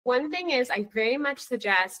One thing is, I very much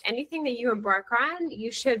suggest anything that you embark on,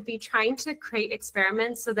 you should be trying to create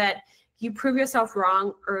experiments so that you prove yourself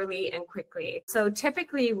wrong early and quickly. So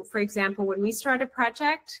typically, for example, when we start a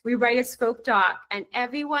project, we write a scope doc and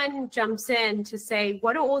everyone jumps in to say,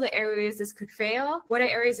 what are all the areas this could fail? What are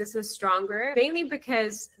areas this is stronger? Mainly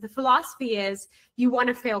because the philosophy is you want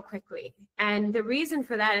to fail quickly. And the reason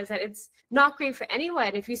for that is that it's not great for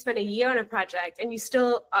anyone if you spend a year on a project and you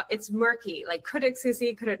still, it's murky, like could it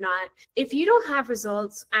succeed, could it not? If you don't have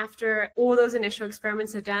results after all those initial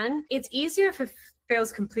experiments are done, it's easier if it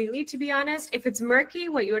fails completely, to be honest. If it's murky,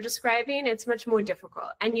 what you're describing, it's much more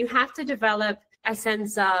difficult. And you have to develop a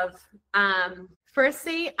sense of,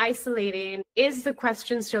 firstly, isolating, is the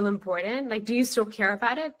question still important? Like, do you still care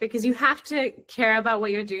about it? Because you have to care about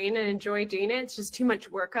what you're doing and enjoy doing it. It's just too much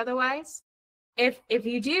work otherwise. If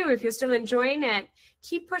you're still enjoying it,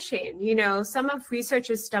 keep pushing. You know, some of research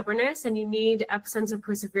is stubbornness and you need a sense of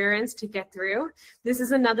perseverance to get through. This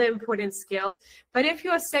is another important skill. But if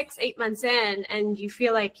you're 6-8 months in and you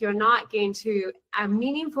feel like you're not getting to a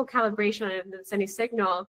meaningful calibration of any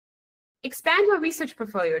signal, expand your research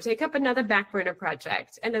portfolio, take up another back burner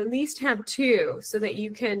project, and at least have 2 so that you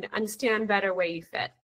can understand better where you fit.